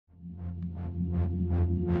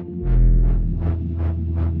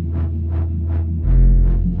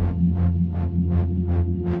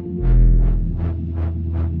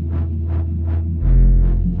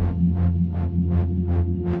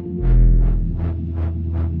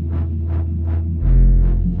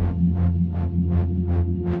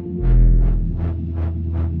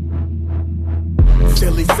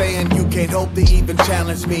can't hope to even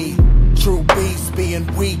challenge me. True beast being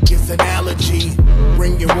weak is an allergy.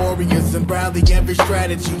 Bring your warriors and rally every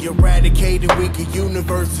strategy. Eradicating weaker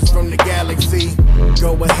universes from the galaxy.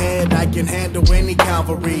 Go ahead, I can handle any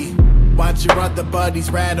cavalry. Watch your other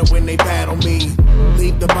buddies rattle when they battle me.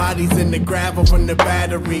 Leave the bodies in the gravel from the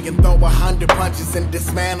battery and throw 100 punches and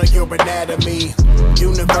dismantle your anatomy.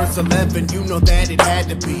 Universe 11, you know that it had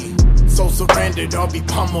to be. So surrendered or be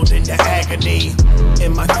pummeled into agony.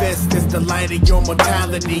 In my fist is the light of your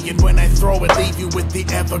mortality, and when I throw it, leave you with the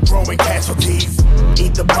ever-growing casualties.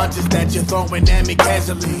 Eat the punches that you're throwing at me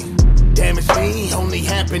casually. Damage me only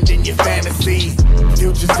happened in your fantasy.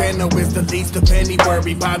 Future Zeno is the least of any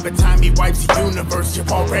worry. By the time he wipes the universe, you'll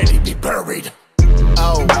already be buried.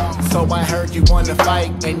 Oh, so I heard you wanna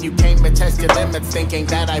fight, and you came to test your limits thinking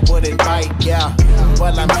that I wouldn't bite, yeah.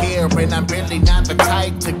 Well, I'm here and I'm really not the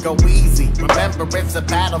type to go easy. Remember, it's a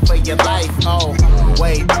battle for your life. Oh,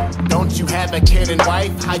 wait, don't you have a kid and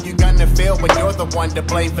wife? How you gonna feel when you're the one to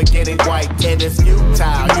blame for getting white? It is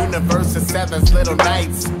futile, universe is seven's little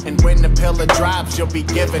knights, and when the pillar drops, you'll be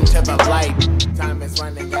given to the light. Time is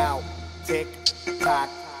running out, tick tock,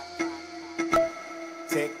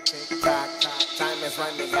 tick tock. Time is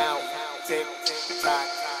running out, tick tock,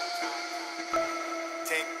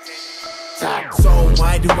 tick tock. So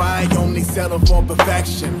why do I only settle for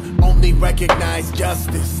perfection? Only recognize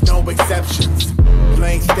justice, no exceptions.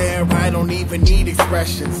 Blank stare, I don't even need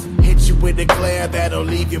expressions. Hit you with a glare that'll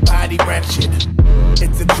leave your body wretched.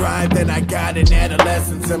 It's a drive that I got in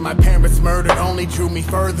adolescence, and my parents' murdered only drew me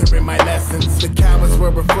further in my lessons. The cowards were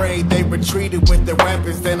afraid, they retreated with their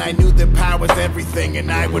weapons. Then I knew that power's everything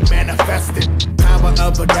and I would manifest it. Power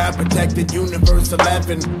of a God-protected universe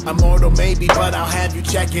 11. Immortal maybe, but I'll have you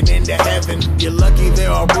checking into heaven. You're lucky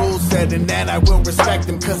there are rules set and that I will respect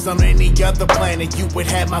them, cause on any other planet you would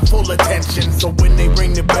have my full attention. So when they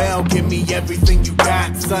ring the bell, give me everything you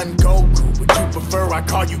got. Son Goku, would you prefer I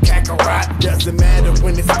call you Kakarot? Doesn't matter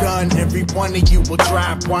when it's done, every one of you will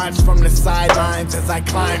drop. Watch from the sidelines as I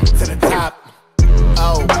climb to the top.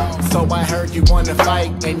 Oh, so I heard you wanna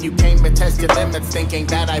fight, and you came to test your limits thinking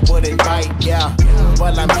that I wouldn't bite, yeah.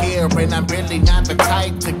 Well, I'm here and I'm really not the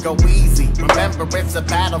type to go easy. Remember, it's a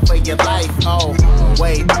battle for your life. Oh,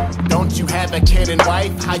 wait, don't you have a kid and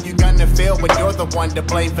wife? How you gonna feel when you're the one to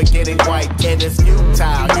blame for getting white? It is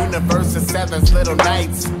futile, universe is seven's little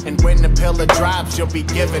knights, and when the pillar drops, you'll be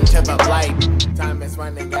given to the light. Time is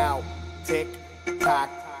running out, tick tock,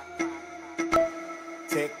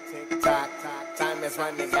 tick tock. Time is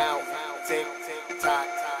running out, tick tock,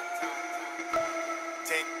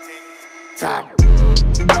 tick tock.